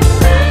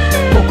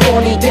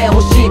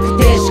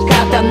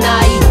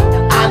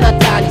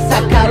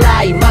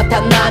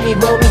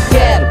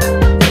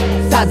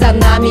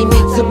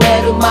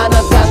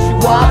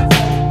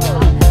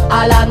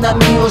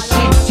を知っ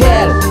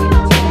てる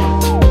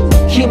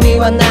君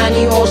は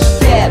何をし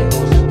てる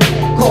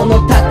こ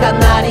の高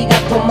鳴りが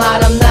止ま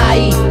らな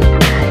い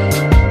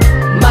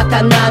ま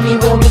た波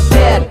を見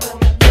て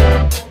る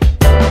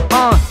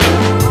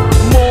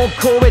もう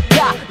超え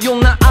たよ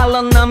うな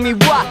荒波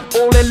は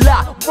俺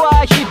ら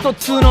は一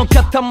つの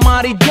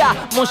塊だ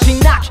もし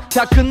泣き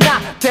たくな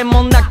って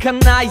も泣か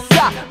ない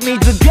さ水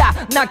が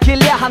なけ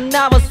りゃ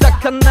花は咲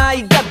かな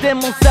いがで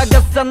も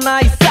探さな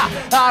いさ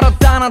新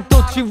たな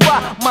土地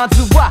はま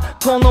ずは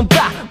この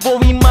場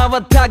を今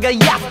は耕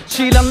す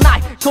知らな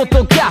いこ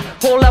とが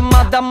ほら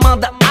まだま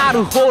だあ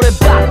る掘れ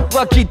ば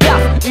湧き出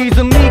す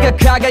泉が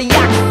輝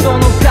くその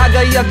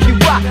輝き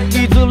は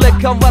いずれ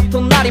川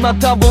となりま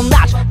た同じ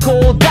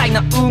広大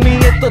な海へ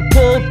と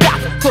到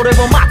達それ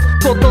を待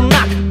つこと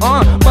な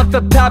く、ま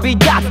た旅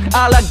立つ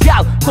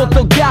抗うこ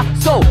とが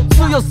そう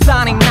強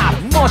さになる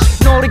も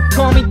し乗り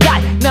込みた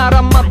いな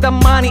らまた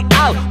間に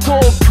合う遠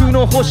く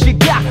の星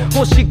が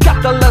欲しか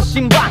ったら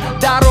新版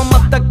だろま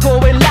た越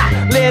えら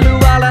れる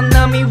荒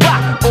波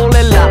は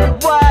俺ら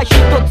は一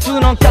つ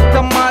の塊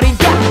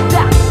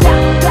だ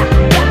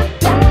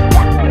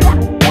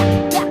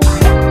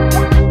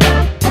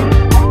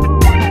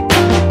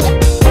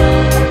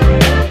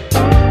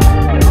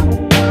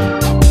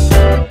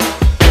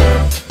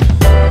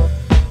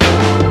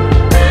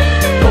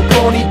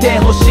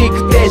欲し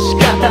くて仕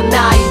方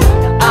ない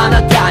あ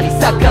なたに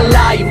逆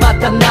らいま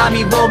た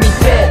波を見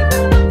て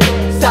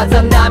さ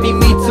ざ波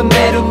見つ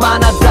める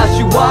眼差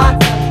しは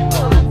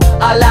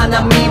荒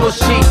波を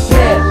知って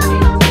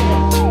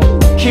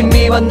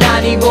君は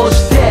何を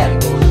して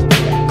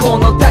こ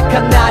の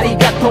高鳴り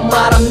が止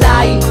まら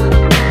ない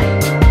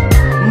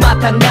ま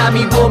た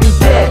波を見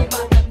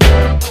て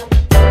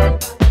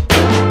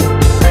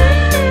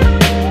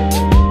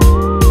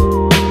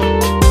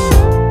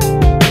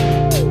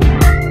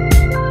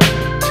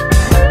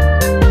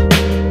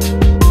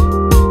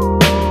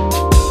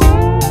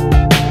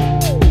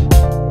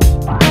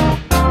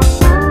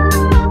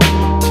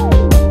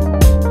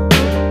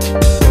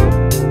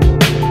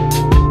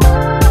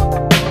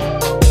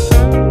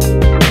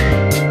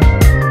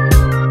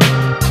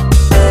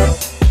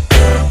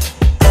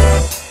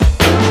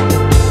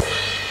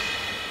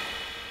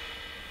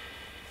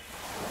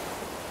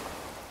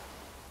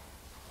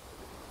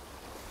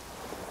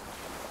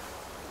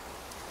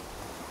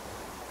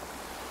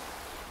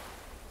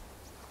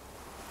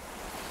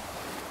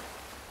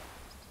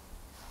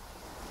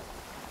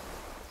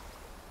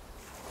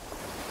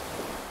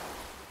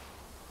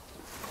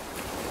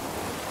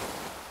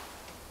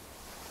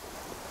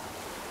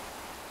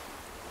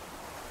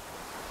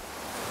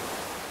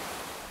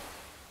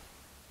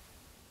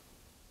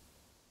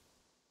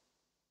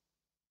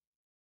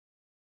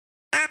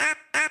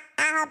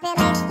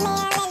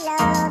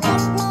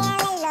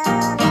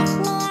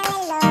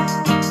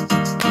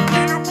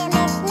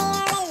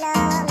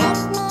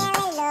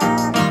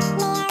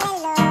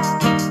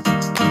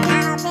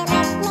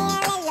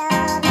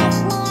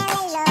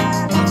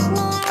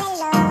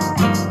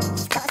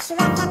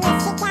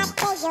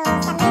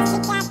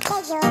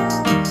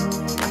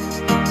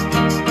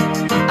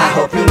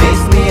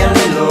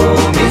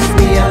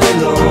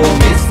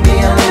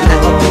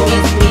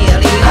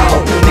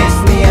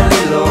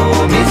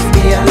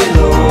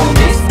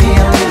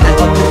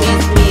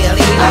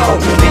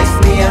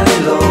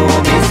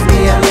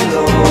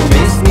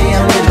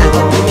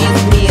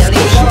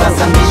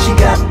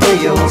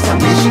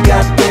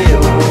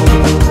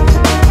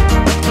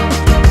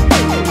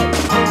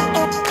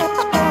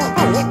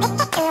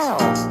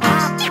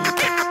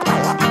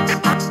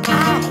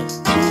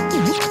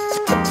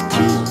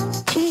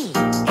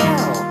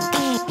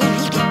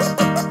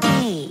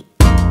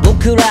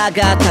僕ら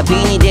が旅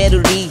に出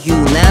る理由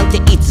なんて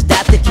いつ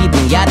だって気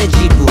分屋で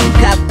自分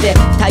勝手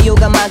太陽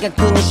が真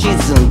逆に沈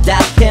んだ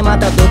ってま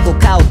たどこ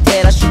かを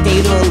照らして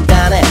いるん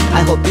だね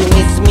I hope you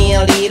miss me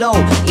a little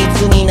い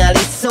つになり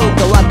そう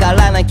かわか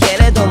らないけ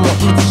れどもい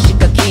つし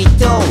かきっ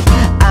と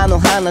あの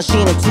話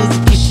の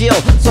続きしよ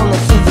うその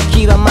続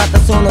きはまた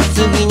その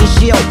次に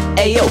しよう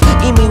えいよ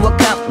意味わ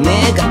かん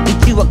ねえが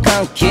一話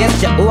関係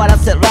じゃ終わら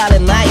せられ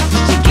ない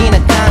不思議な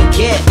関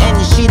係縁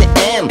にしで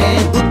M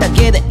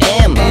宴で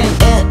M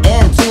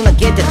つな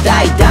げて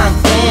大団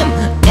M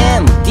エ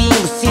ンディング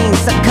シーン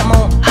さカ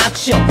モンアク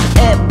ション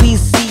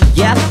ABC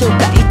やっと書い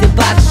て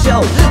爆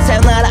笑さ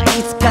よならい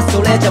つか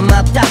それじゃ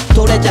また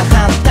トレジャー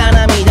ハンタ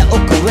涙を超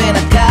えな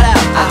がら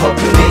I hope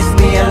you miss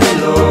me a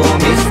little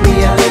miss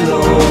me a little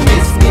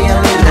miss me a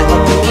little I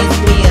hope you miss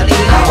me a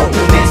little I hope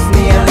you miss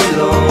me a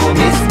little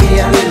miss me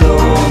a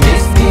little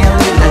miss me a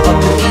little I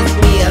hope you miss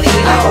me a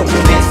little I hope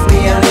you miss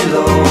me a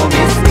little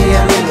miss me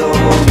a little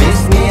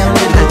miss me a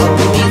little I hope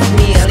you miss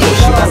me a little 少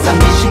しは寂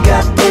し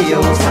がって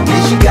よ寂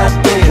しがっ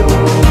てよ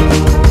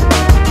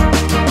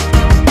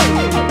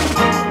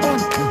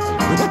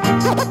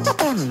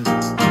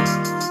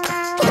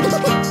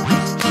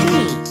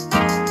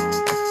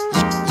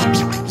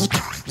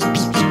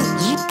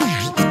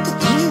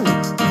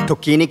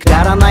時にく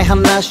だらない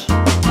話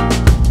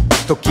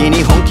時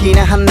に本気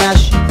な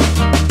話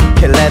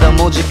けれど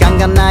も時間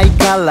がない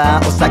か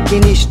らお先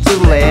に失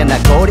礼な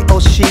名残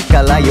惜しい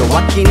から弱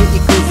気に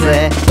行く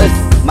ぜ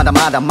まだ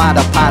まだま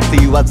だパーテ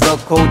ィーは続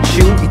行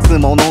中いつ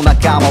もの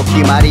仲間お決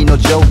まりの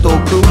上等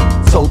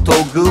空相当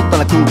グッド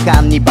な空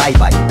間にバイ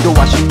バイド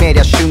ア閉めり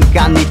ゃ瞬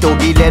間に途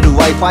切れる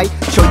Wi-Fi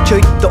ちょいちょ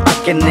いと開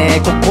けねえ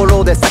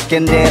心で叫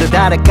んでる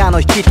誰かの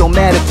引き止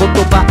める言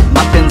葉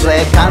待ってん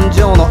ぜ感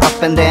情のアッ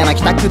ペンで泣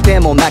きたくて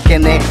も泣け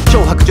ねえ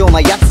超白状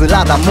な奴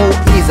らだもう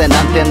いいぜ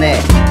なんてね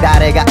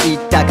誰が言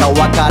ったか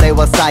別れ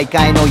は再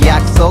会の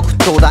約束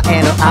途絶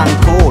えぬアン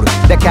コール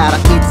だから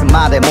いつ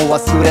までも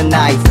忘れ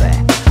ない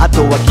ぜあ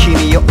とは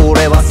君を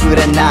俺忘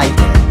れない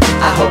で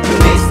I hope you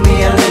miss me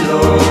a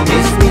little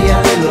miss me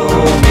a little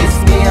miss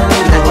me a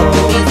little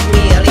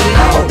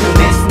I hope you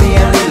miss me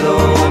a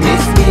little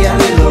miss me a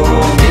little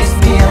miss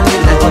me a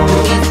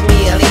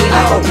little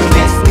I hope you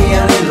miss me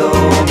a little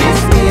miss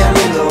me a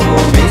little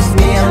miss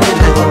me a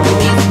little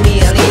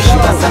少し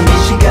は寂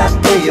しがっ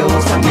てよ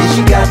寂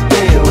しがっ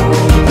てよ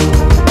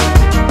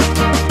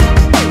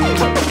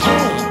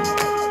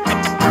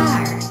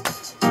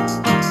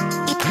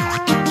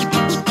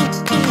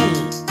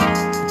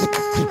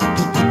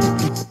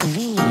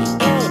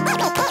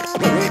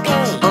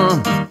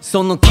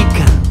その期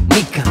間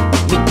みかん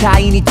みた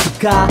いに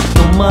使う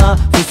のま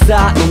ふ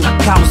さの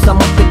中をさ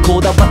持って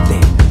こだわ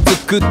って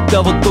作っ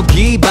たおと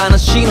ぎ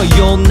話の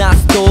ような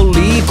ストー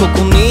リーこ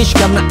こにし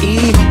かな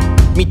い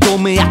認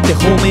め合って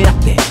褒め合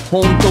って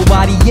本当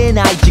はありえ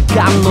ない時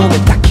間の目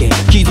だけ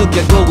気づき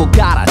ゃ午後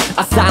から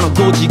朝の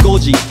5時5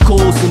時コ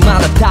ースま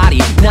だ足り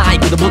ない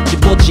けどぼち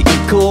ぼち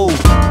行こう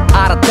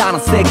新たな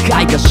世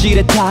界が知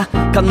れた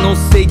可能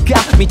性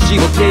が道を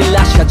照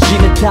らし始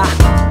めた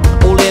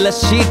俺ら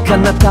しくあ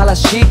なたら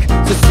しく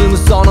進む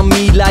その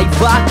未来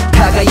は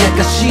輝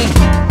かし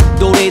い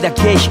どれだ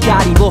け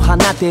光を放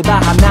てば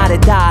離れ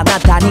たあな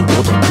たに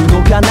届く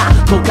のかな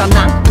とか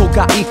なんと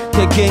か言っ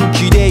て元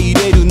気でい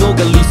れるの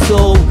が理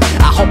想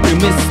I hope you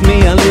miss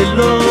me a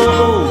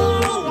little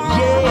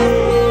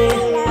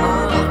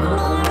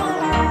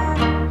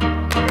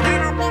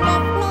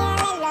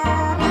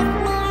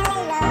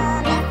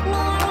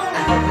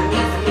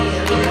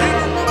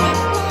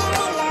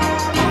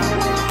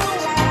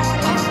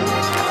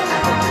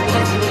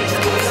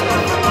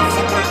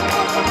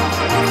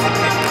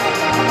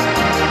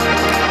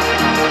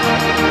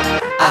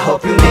I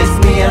hope you miss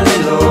me a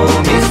little,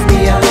 miss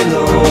me a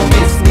little,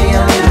 miss me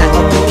a little.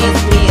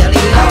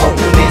 I hope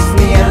you miss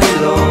me a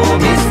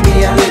little, miss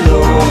me a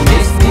little,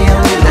 miss me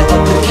a little.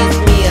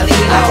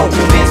 I hope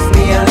you miss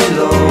me a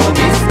little,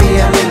 miss me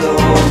a little,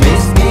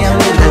 miss me a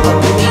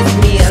little.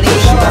 少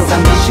しは寂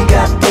しが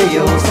って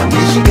よ、寂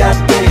しがっ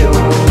てよ。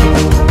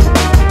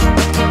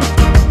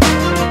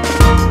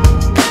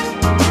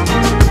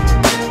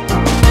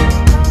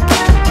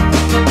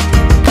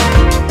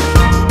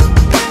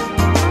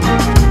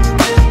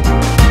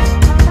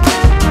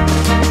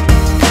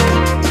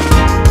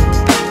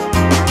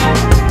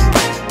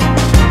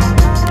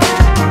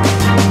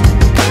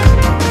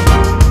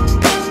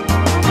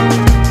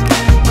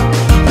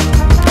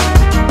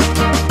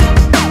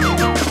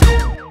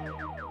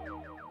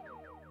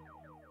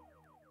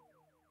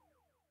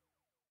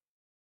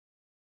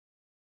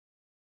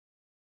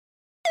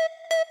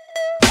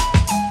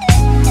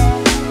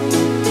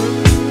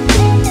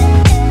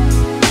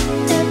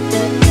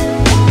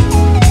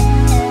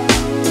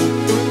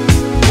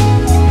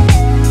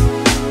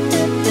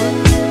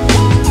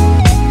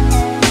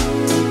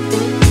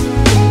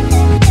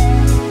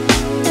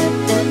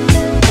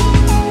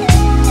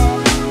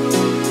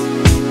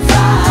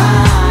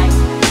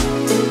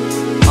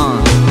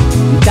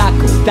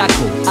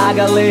上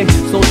がれ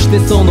そして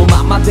その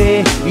まま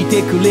でい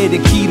てくれで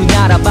きる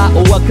ならば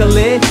お別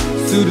れ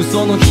する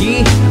その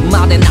日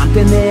までなん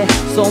てね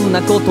そん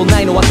なこと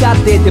ないの分か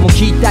ってても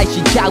期待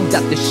しちゃうだ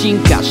って進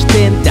化し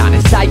てんだね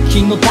最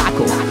近のタ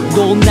コ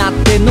どうなっ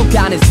てんの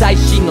かね最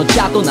新のチ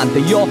ャートなんて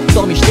よ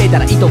そ見してた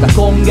ら糸が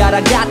こんが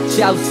らがっ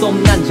ちゃうそ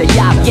んなんじゃ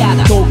や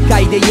だ東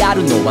海でや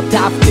るのは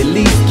タフで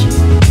リスキ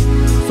ー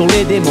そ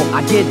れでも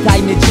あげた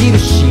い目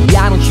印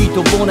あの日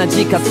と同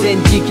じ河川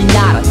敷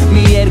なら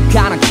見える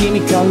かな君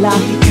から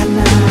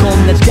こ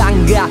んな時間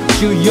が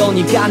重要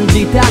に感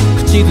じた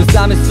口ず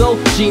さめそう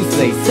人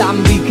生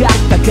賛美歌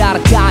高ら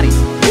かに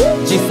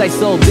実際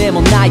そうで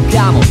もない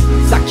かも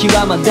先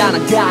はまだ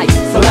長い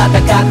空高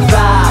く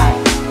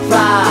Fly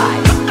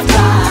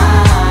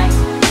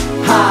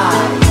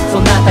High そ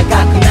んな高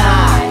くな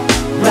い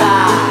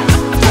Ride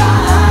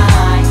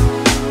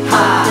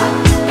High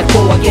タ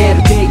コ上げる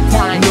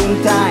Daytime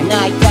Noontime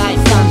Nighttime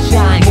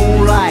Sunshine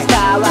Moonlight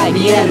Starlight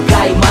見える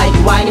かいマイ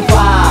クワイに Fly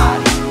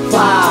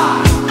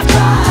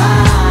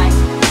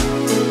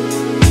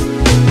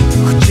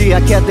口開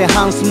だけで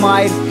半ス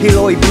マイル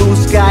広いブルー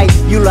スカイ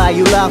ゆら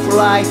ゆらフ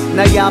ライ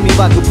悩み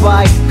はグッ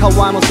バイ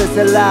川のせ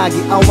せらぎ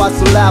合わ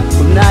すラッ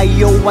プ内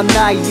容は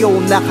ないよ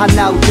うな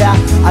鼻歌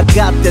上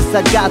がって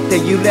下がって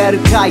揺れる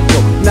回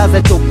答な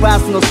ぜ飛ば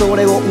すのそ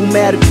れを埋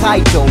める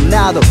回答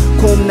など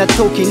こんな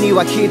時に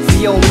は必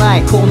要な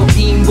いこの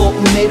瓶を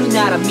埋める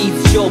なら水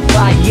商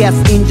売 Yes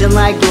いいんじゃ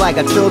ないぐらい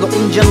がちょうどい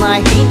いんじゃな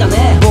いいいんだ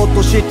ねほっ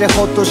として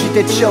ほっとし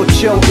て超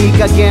いい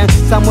加減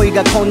寒い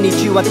がこんに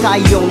ちは太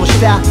陽の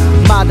下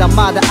まだ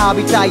まだ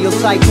浴びたいよ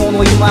最高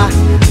の今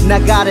流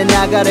れ流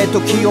れ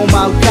時を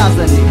舞う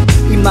風に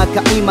今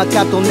か今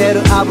かと寝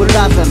る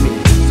油ざみ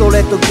そ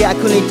れと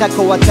逆にタ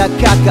コは高く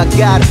上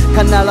がる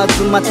必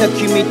ずまた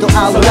君と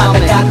会う空高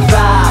く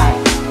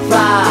Fly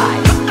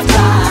Fly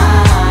Fly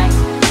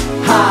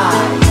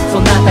High そ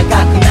んな高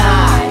くな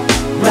い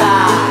Fly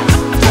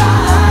Fly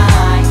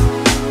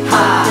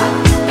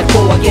High タ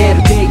コ上げる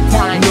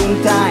Daytime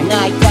Noontime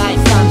Nighttime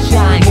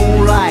Sunshine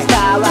Moonlight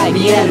Starlight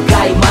見える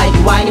かいマイ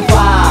クワイに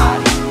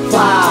Fly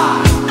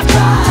Fly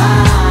Fly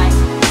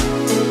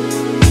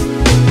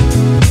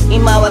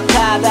今は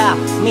ただ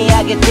見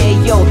上げて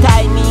よタ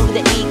イミング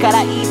でいいか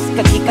らいつ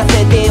か聞か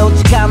せてよ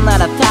時間な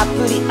らたっ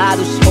ぷりあ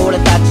るし俺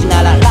たち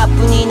ならラッ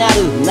プにな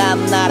るな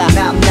んなら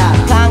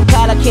缶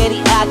から蹴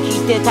り飽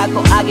きてタ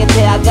コ上げて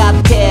上が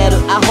って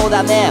るアホ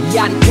だね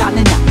やりか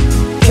ねない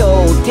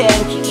今日天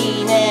気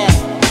いいね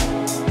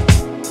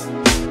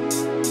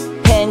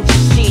返事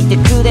して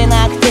くれ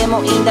なくて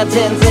もいいんだ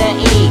全然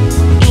い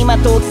い今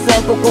突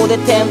然ここで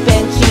天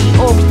変地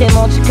起きて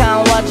も時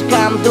間は時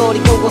間通り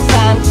午後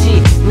3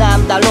時な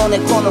んだろうね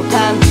この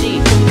感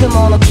じ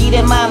雲の切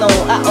れ間の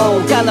青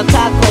がな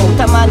タコ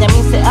たまには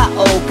見せ合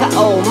おう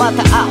顔ま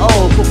た会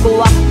おうここ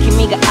は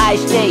君が愛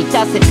してい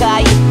た世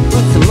界う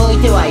つむい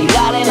てはい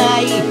られな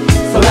い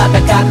空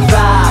高く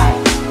Fly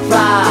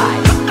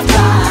Fly